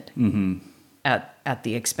about it at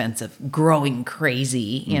the expense of growing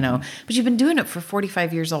crazy, But you've been doing it for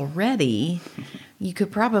 45 years already. You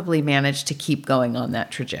could probably manage to keep going on that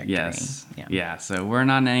trajectory. Yes. Yeah. So we're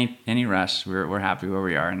not in any rush. We're happy where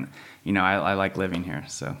we are. And I like living here,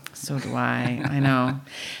 so. So do I. I know.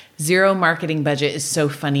 Zero marketing budget is so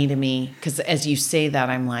funny to me because as you say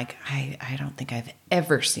that, I'm like, I don't think I've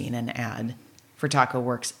ever seen an ad for Taco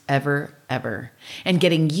Works ever. And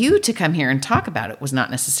getting you to come here and talk about it was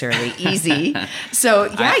not necessarily easy. So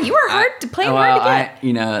you were hard to get.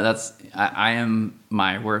 I am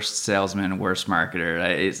my worst salesman, worst marketer.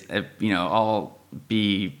 I'll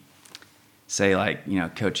be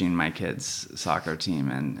coaching my kids' soccer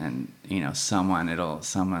team and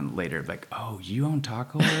someone later be like, oh, you own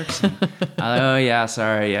Taco Works? And, oh yeah,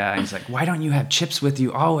 sorry, yeah. And he's like, why don't you have chips with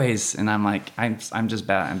you always? And I'm like, I'm just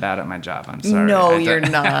bad. I'm bad at my job. I'm sorry. No, you're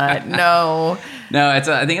not. No. No, I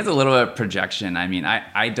think it's a little bit of projection. I mean,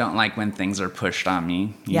 I don't like when things are pushed on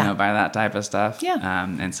me, by that type of stuff. Yeah.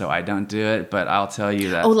 And so I don't do it, but I'll tell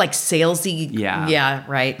you that. Oh, like salesy. Yeah. Yeah,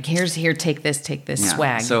 right. Here, take this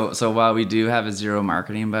swag. So while we do have a zero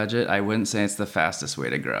marketing budget, I wouldn't say it's the fastest way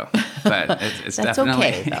to grow, but it's That's definitely,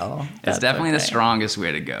 okay, though. It's definitely the strongest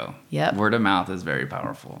way to go. Yep. Word of mouth is very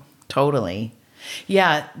powerful. Totally.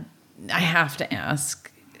 Yeah. I have to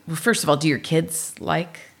ask, well, first of all, do your kids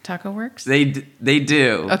like Taco Works? They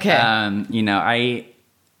do. Okay.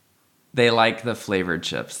 They like the flavored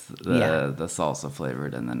chips, the salsa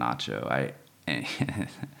flavored and the nacho.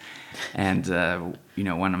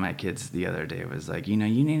 One of my kids the other day was like, you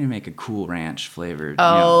need to make a Cool Ranch flavored,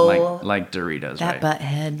 like Doritos, that right?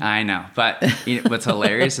 butthead. I know, but what's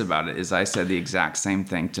hilarious about it is I said the exact same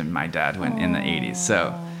thing to my dad in the 80s.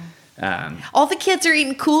 So. All the kids are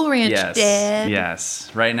eating Cool Ranch, Dad. Yes.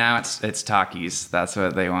 Right now it's Takis. That's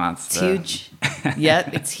what they want. It's huge.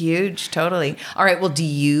 Yep, it's huge. Totally. All right. Well, do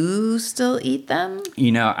you still eat them?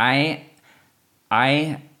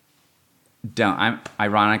 I don't.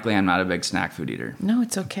 I'm not a big snack food eater. No,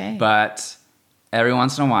 it's okay. But every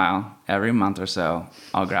once in a while, every month or so,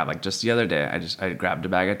 I'll grab, like just the other day, I grabbed a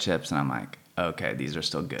bag of chips and I'm like, okay, these are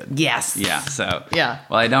still good. Yes. Yeah. So yeah.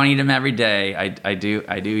 Well, I don't eat them every day. I do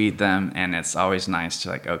eat them, and it's always nice to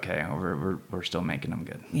like, okay, we're still making them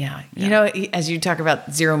good. Yeah. You as you talk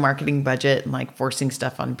about zero marketing budget and like forcing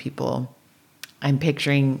stuff on people, I'm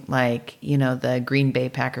picturing like, the Green Bay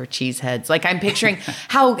Packer cheese heads. Like I'm picturing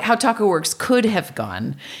how Taco Works could have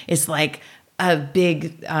gone. It's like a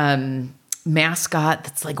big mascot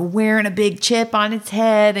that's like wearing a big chip on its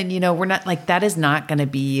head, and we're not like, that is not going to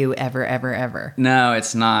be you ever. No,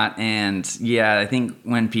 it's not. And yeah, I think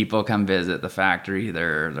when people come visit the factory,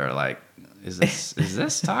 they're like, is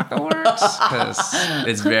this Taco Works? Because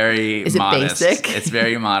it's very modest. Basic? It's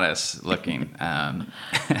very modest looking.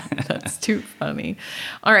 That's too funny.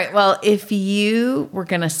 All right, well, if you were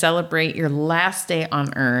going to celebrate your last day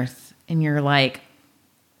on Earth, and you're like,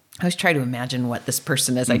 I always try to imagine what this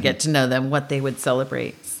person is. I get to know them, what they would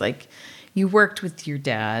celebrate. It's like you worked with your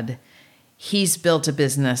dad. He's built a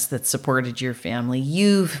business that supported your family.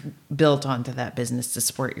 You've built onto that business to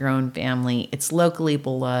support your own family. It's locally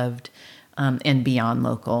beloved and beyond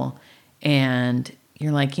local. And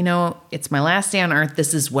you're like, it's my last day on Earth.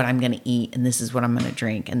 This is what I'm going to eat, and this is what I'm going to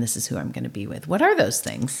drink, and this is who I'm going to be with. What are those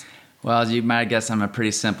things? Well, you might guess I'm a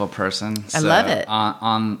pretty simple person. I love it.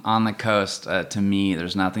 On the coast, to me,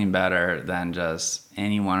 there's nothing better than just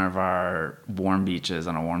any one of our warm beaches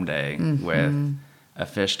on a warm day with a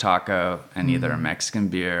fish taco and either a Mexican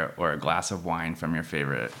beer or a glass of wine from your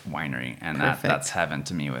favorite winery. And that's heaven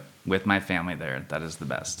to me with my family there. That is the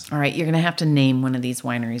best. All right, you're going to have to name one of these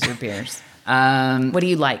wineries or beers. What do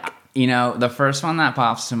you like? The first one that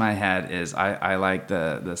pops to my head is I like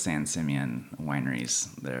the San Simeon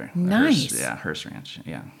wineries there. Nice. Hearst Ranch.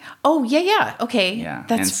 Yeah. Oh, yeah. Okay. Yeah.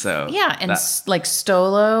 That's, and so. Yeah, and like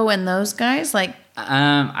Stolo and those guys, like.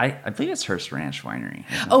 I believe it's Hearst Ranch Winery.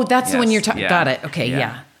 Oh, that's the one you're talking. Got it. Okay.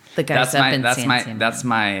 Yeah. The guys up in San Simeon.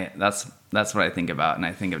 That's what I think about, and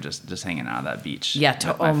I think of just hanging out on that beach. Yeah.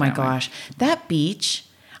 Oh my gosh, that beach.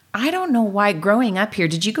 I don't know why. Growing up here,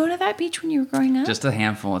 did you go to that beach when you were growing up? Just a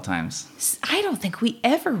handful of times. I don't think we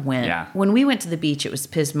ever went. Yeah. When we went to the beach, it was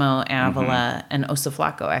Pismo, Avila, and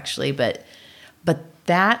Osaflaco, actually. But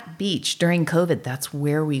that beach during COVID, that's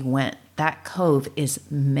where we went. That cove is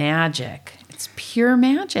magic. It's pure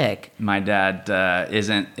magic. My dad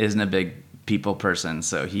isn't a big people person,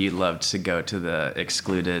 so he loved to go to the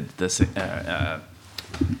excluded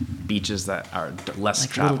beaches that are less like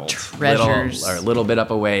traveled, treasures, or a little bit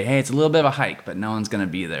up away. Hey, it's a little bit of a hike, but no one's going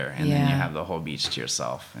to be there, and then you have the whole beach to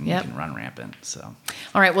yourself, and you can run rampant. So,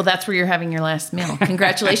 all right, well, that's where you're having your last meal.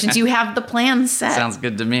 Congratulations, you have the plan set. Sounds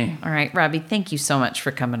good to me. All right, Robbie, thank you so much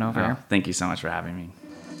for coming over. Oh, thank you so much for having me.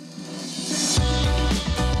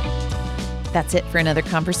 That's it for another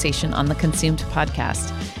conversation on the Consumed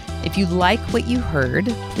podcast. If you like what you heard,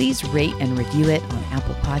 please rate and review it on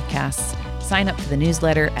Apple Podcasts. Sign up for the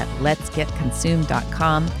newsletter at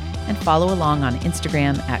letsgetconsumed.com and follow along on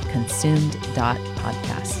Instagram at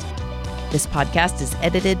consumed.podcast. This podcast is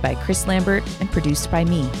edited by Chris Lambert and produced by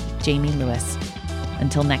me, Jamie Lewis.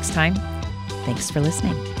 Until next time, thanks for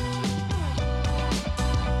listening.